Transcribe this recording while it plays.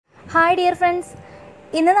Hi dear friends,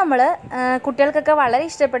 ഇന്ന് നമ്മൾ കുട്ടികൾക്കൊക്കെ വളരെ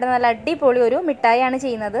ഇഷ്ടപ്പെടുന്ന നല്ല അടിപൊളി ഒരു മിഠായിയാണ്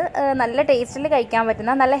ചെയ്യുന്നത്. നല്ല ടേസ്റ്റിൽ കഴിക്കാൻ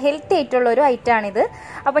പറ്റുന്ന നല്ല ഹെൽത്തി ആയിട്ടുള്ള ഒരു ഐറ്റമാണിത്.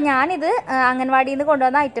 അപ്പോൾ ഞാനിത് അംഗൻവാടിയിൽ നിന്ന്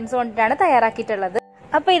കൊണ്ടുവന്ന ഐറ്റംസ് കൊണ്ടിട്ടാണ് തയ്യാറാക്കിയിട്ടുള്ളത്.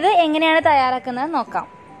 അപ്പോൾ ഇത് എങ്ങനെയാണ് തയ്യാറാക്കുന്നത് നോക്കാം.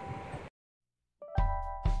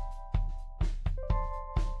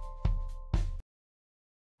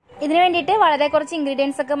 ഇതിനു വേണ്ടിയിട്ട് വളരെ കുറച്ച്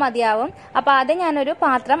ഇൻഗ്രീഡിയൻസ് ഒക്കെ മതിയാവും. അപ്പോൾ ആദ്യം ഞാനൊരു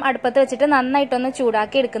പാത്രം അടുപ്പത്ത് വെച്ചിട്ട് നന്നായിട്ടൊന്ന്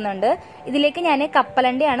ചൂടാക്കി എടുക്കുന്നുണ്ട്. ഇതിലേക്ക് ഞാൻ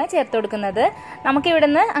കപ്പലണ്ടിയാണ് ചേർത്ത് കൊടുക്കുന്നത്. നമുക്ക്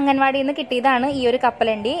ഇവിടുന്ന് അംഗൻവാടിയിൽ നിന്ന് കിട്ടിയതാണ് ഈ ഒരു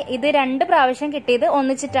കപ്പലണ്ടി. ഇത് 2 പ്രാവശ്യം കിട്ടിയത്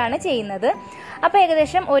ഒന്നിച്ചിട്ടാണ് ചെയ്യുന്നത്. അപ്പോൾ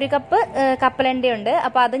ഏകദേശം 1 കപ്പ് കപ്പലണ്ടി ഉണ്ട്.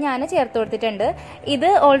 അപ്പോൾ അത് ഞാൻ ചേർത്ത് കൊടുത്തിട്ടുണ്ട്. ഇത്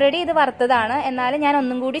ഓൾറെഡി ഇത് വറുത്തതാണ്, എന്നാലും ഞാൻ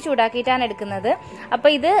ഒന്നും കൂടി ചൂടാക്കിയിട്ടാണ് എടുക്കുന്നത്.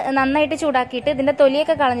 അപ്പോൾ ഇത് നന്നായിട്ട് ചൂടാക്കിയിട്ട് ഇതിന്റെ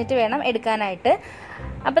തൊലിയൊക്കെ കളഞ്ഞിട്ട് വേണം എടുക്കാനായിട്ട്.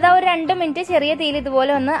 അപ്പോൾ ഇതാ ഒരു 2 മിനിറ്റ് ചെറിയ തീയിൽ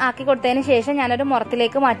ഇതുപോലെ ഒന്ന് ആക്കി കൊടുത്തതിന് ശേഷം ഞാനൊരു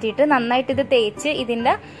മുറത്തിലേക്ക് മാറ്റിയിട്ട് നന്നായിട്ട് ഇത് തേച്ച്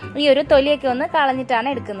ഇതിന്റെ ഈ ഒരു തൊലിയൊക്കെ ഒന്ന് കളഞ്ഞിട്ടാണ്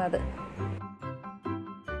എടുക്കുന്നത്.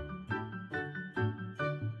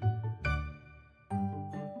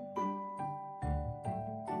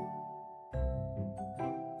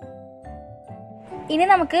 ഇനി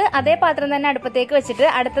നമുക്ക് അതേ പാത്രം തന്നെ അടുപ്പത്തേക്ക് വെച്ചിട്ട്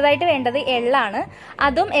അടുത്തതായിട്ട് വേണ്ടത് എള്ളാണ്.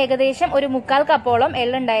 അതും ഏകദേശം ഒരു 1/4 കപ്പോളം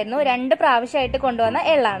എള്ളുണ്ടായിരുന്നു. 2 പ്രാവശ്യമായിട്ട് കൊണ്ടുവന്ന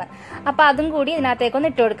എള്ളാണ്. അപ്പോൾ അതും കൂടി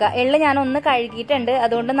ഇതിനകത്തേക്കൊന്ന് ഇട്ട് കൊടുക്കുക. എള്ള് ഞാൻ ഒന്ന് കഴുകിയിട്ടുണ്ട്,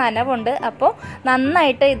 അതുകൊണ്ട് നനവുണ്ട്. അപ്പോൾ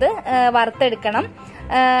നന്നായിട്ട് ഇത് വറുത്തെടുക്കണം.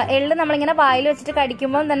 എള്ള് നമ്മളിങ്ങനെ വായിൽ വെച്ചിട്ട്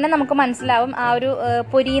കടിക്കുമ്പോൾ തന്നെ നമുക്ക് മനസ്സിലാവും ആ ഒരു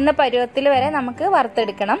പൊരിയുന്ന പരുവത്തിൽ വരെ നമുക്ക്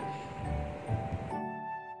വറുത്തെടുക്കണം.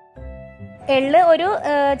 എള്ള് ഒരു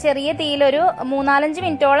ചെറിയ തീയിലൊരു 3-4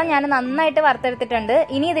 മിനിറ്റോളം ഞാൻ നന്നായിട്ട് വറുത്തെടുത്തിട്ടുണ്ട്.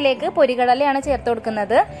 ഇനി ഇതിലേക്ക് പൊരികടലയാണ് ചേർത്ത്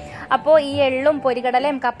കൊടുക്കുന്നത്. അപ്പോൾ ഈ എള്ളും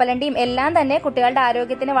പൊരികടലയും കപ്പലണ്ടിയും എല്ലാം തന്നെ കുട്ടികളുടെ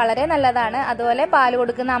ആരോഗ്യത്തിന് വളരെ നല്ലതാണ്. അതുപോലെ പാല്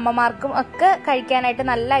കൊടുക്കുന്ന അമ്മമാർക്കും ഒക്കെ കഴിക്കാനായിട്ട്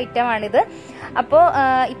നല്ല ഐറ്റമാണിത്. അപ്പോൾ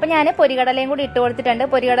ഇപ്പം ഞാൻ പൊരികടലയും കൂടി ഇട്ട് കൊടുത്തിട്ടുണ്ട്.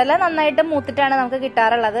 പൊരികടല നന്നായിട്ട് മൂത്തിട്ടാണ് നമുക്ക്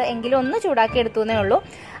കിട്ടാറുള്ളത്, എങ്കിലും ഒന്ന് ചൂടാക്കി എടുത്തുന്നേ ഉള്ളൂ.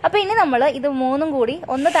 അപ്പോൾ ഇനി നമ്മൾ ഇത് 3ഉം കൂടി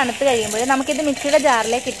ഒന്ന് തണുത്ത് കഴിയുമ്പോൾ നമുക്കിത് മിക്സിയുടെ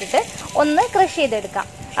ജാറിലേക്ക് ഇട്ടിട്ട് ഒന്ന് ക്രഷ് ചെയ്തെടുക്കാം.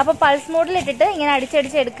 അപ്പോൾ പൾസ് മോഡിൽ ഇട്ടിട്ട് ഇങ്ങനെ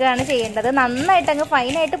അടിച്ചടിച്ചെടുക്കുകയാണ് ചെയ്യേണ്ടത്. നന്നായിട്ട് അങ്ങ്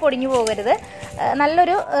ഫൈനായിട്ട് പൊടിഞ്ഞു പോകരുത്.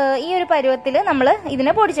 നല്ലൊരു ഈ ഒരു പരുവത്തിൽ നമ്മൾ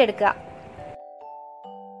ഇതിനെ പൊടിച്ചെടുക്കുക.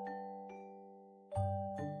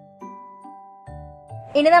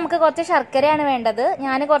 ഇനി നമുക്ക് കുറച്ച് ശർക്കരയാണ് വേണ്ടത്.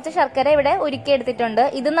 ഞാൻ കുറച്ച് ശർക്കര ഇവിടെ ഉരുക്കി എടുത്തിട്ടുണ്ട്.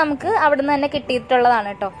 ഇത് നമുക്ക് അവിടെ നിന്ന് തന്നെ കിട്ടിയിട്ടുള്ളതാണ്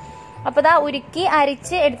കേട്ടോ. അപ്പോൾ ഇതാ ഉരുക്കി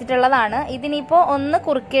അരിച്ച് എടുത്തിട്ടുള്ളതാണ്. ഇതിനിപ്പോൾ ഒന്ന്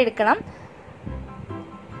കുറുക്കി എടുക്കണം.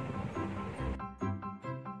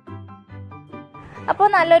 അപ്പോൾ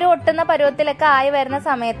നല്ലൊരു ഒട്ടുന്ന പരുവത്തിലൊക്കെ ആയി വരുന്ന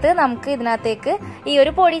സമയത്ത് നമുക്ക് ഇതിനകത്തേക്ക് ഈ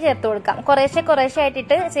ഒരു പൊടി ചേർത്ത് കൊടുക്കാം. കുറേശ്ശെ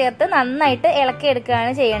ആയിട്ടിട്ട് ചേർത്ത് നന്നായിട്ട്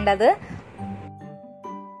ഇളക്കിയെടുക്കുകയാണ് ചെയ്യേണ്ടത്.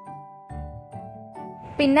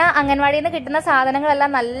 പിന്നെ അംഗൻവാടിയിൽ നിന്ന് കിട്ടുന്ന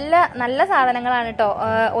സാധനങ്ങളെല്ലാം നല്ല സാധനങ്ങളാണ് കേട്ടോ.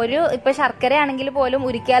 ഇപ്പൊ ശർക്കര ആണെങ്കിൽ പോലും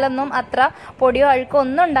ഉരുക്കിയാലൊന്നും അത്ര പൊടിയോ അഴുക്കോ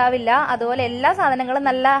ഒന്നും ഉണ്ടാവില്ല. അതുപോലെ എല്ലാ സാധനങ്ങളും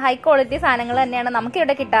നല്ല ഹൈ ക്വാളിറ്റി സാധനങ്ങൾ തന്നെയാണ് നമുക്ക്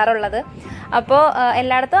ഇവിടെ കിട്ടാറുള്ളത്. അപ്പോൾ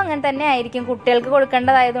എല്ലായിടത്തും അങ്ങനെ തന്നെ ആയിരിക്കും. കുട്ടികൾക്ക്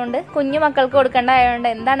കൊടുക്കേണ്ടതായതുകൊണ്ട്, കുഞ്ഞു മക്കൾക്ക് കൊടുക്കേണ്ടതായതുകൊണ്ട്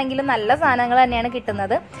എന്താണെങ്കിലും നല്ല സാധനങ്ങൾ തന്നെയാണ്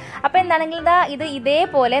കിട്ടുന്നത്. അപ്പോൾ എന്താണെങ്കിലും ഇത്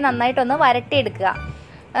ഇതേപോലെ നന്നായിട്ടൊന്ന് വരട്ടിയെടുക്കുക.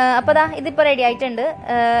 അപ്പോൾ ഇതിപ്പോൾ റെഡി ആയിട്ടുണ്ട്.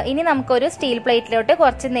 ഇനി നമുക്കൊരു സ്റ്റീൽ പ്ലേറ്റിലോട്ട്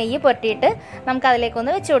കുറച്ച് നെയ്യ് പുരട്ടിയിട്ട് നമുക്ക്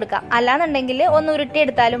അതിലേക്കൊന്ന് വെച്ച് കൊടുക്കാം. അല്ലാന്നുണ്ടെങ്കിൽ ഒന്ന്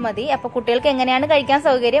ഉരുട്ടിയെടുത്താലും മതി. അപ്പോൾ കുട്ടികൾക്ക് എങ്ങനെയാണ് കഴിക്കാൻ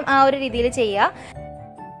സൗകര്യം ആ ഒരു രീതിയിൽ ചെയ്യുക.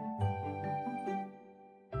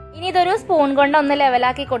 ഇനി ഇതൊരു സ്പൂൺ കൊണ്ട് ഒന്ന്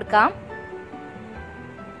ലെവലാക്കി കൊടുക്കാം.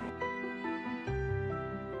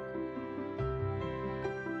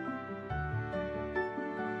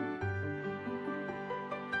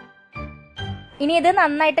 ഇനി ഇത്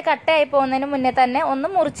നന്നായിട്ട് കട്ടയായി പോകുന്നതിന് മുന്നേ തന്നെ ഒന്ന്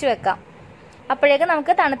മുറിച്ച് വെക്കാം. അപ്പോഴേക്ക്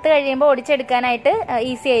നമുക്ക് തണുത്ത് കഴിയുമ്പോൾ ഒടിച്ചെടുക്കാനായിട്ട്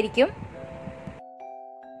ഈസി ആയിരിക്കും.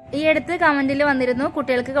 ഈ അടുത്ത് കമന്റിൽ വന്നിരുന്നു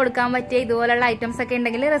കുട്ടികൾക്ക് കൊടുക്കാൻ പറ്റിയ ഇതുപോലുള്ള ഐറ്റംസ് ഒക്കെ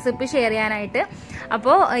ഉണ്ടെങ്കിൽ റെസിപ്പി ഷെയർ ചെയ്യാനായിട്ട്.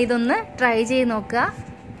 അപ്പോൾ ഇതൊന്ന് ട്രൈ ചെയ്ത് നോക്കുക.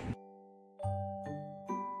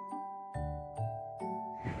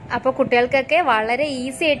 അപ്പോൾ കുട്ടികൾക്കൊക്കെ വളരെ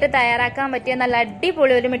ഈസി ആയിട്ട് തയ്യാറാക്കാൻ പറ്റിയ നല്ല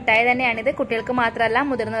അടിപൊളി ഒരു മിഠായി തന്നെയാണിത്. കുട്ടികൾക്ക് മാത്രമല്ല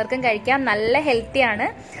മുതിർന്നവർക്കും കഴിക്കാം. നല്ല ഹെൽത്തിയാണ്.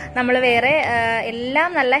 നമ്മൾ വേറെ എല്ലാം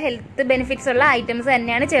നല്ല ഹെൽത്ത് ബെനിഫിറ്റ്സ് ഉള്ള ഐറ്റംസ്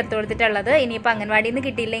തന്നെയാണ് ചേർത്ത് കൊടുത്തിട്ടുള്ളത്. ഇനിയിപ്പോൾ അംഗൻവാടിയിൽ നിന്ന്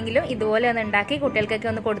കിട്ടിയില്ലെങ്കിലും ഇതുപോലെ ഒന്ന് ഉണ്ടാക്കി കുട്ടികൾക്കൊക്കെ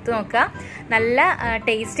ഒന്ന് കൊടുത്തു നോക്കുക. നല്ല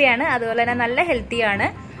ടേസ്റ്റിയാണ്, അതുപോലെ തന്നെ നല്ല ഹെൽത്തിയാണ്.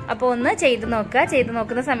 അപ്പോൾ ഒന്ന് ചെയ്ത് നോക്കുക. ചെയ്ത്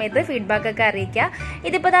നോക്കുന്ന സമയത്ത് ഫീഡ്ബാക്ക് ഒക്കെ അറിയിക്കുക.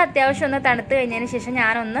 ഇതിപ്പോൾ അത്യാവശ്യം ഒന്ന് തണുത്ത് കഴിഞ്ഞതിന് ശേഷം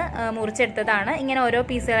ഞാനൊന്ന് മുറിച്ചെടുത്തതാണ്. ഇങ്ങനെ ഓരോ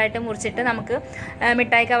പീസുകളായിട്ട് മുറിച്ചിട്ട് നമുക്ക്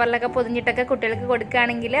മിഠായി കവറിലൊക്കെ പൊതിഞ്ഞിട്ടൊക്കെ കുട്ടികൾക്ക്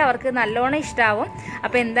കൊടുക്കുകയാണെങ്കിൽ അവർക്ക് നല്ലോണം ഇഷ്ടമാവും.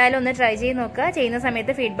 അപ്പോൾ എന്തായാലും ഒന്ന് ട്രൈ ചെയ്ത് നോക്കുക. ചെയ്യുന്ന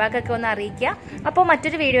സമയത്ത് ഫീഡ്ബാക്ക് ഒക്കെ ഒന്ന് അറിയിക്കുക. അപ്പോൾ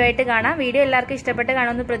മറ്റൊരു വീഡിയോ ആയിട്ട് കാണാം. വീഡിയോ എല്ലാവർക്കും ഇഷ്ടപ്പെട്ട്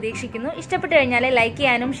കാണുമെന്ന് പ്രതീക്ഷിക്കുന്നു. ഇഷ്ടപ്പെട്ട് കഴിഞ്ഞാൽ ലൈക്ക്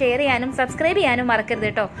ചെയ്യാനും ഷെയർ ചെയ്യാനും സബ്സ്ക്രൈബ് ചെയ്യാനും മറക്കരുത്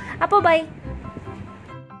കേട്ടോ. അപ്പോൾ ബൈ.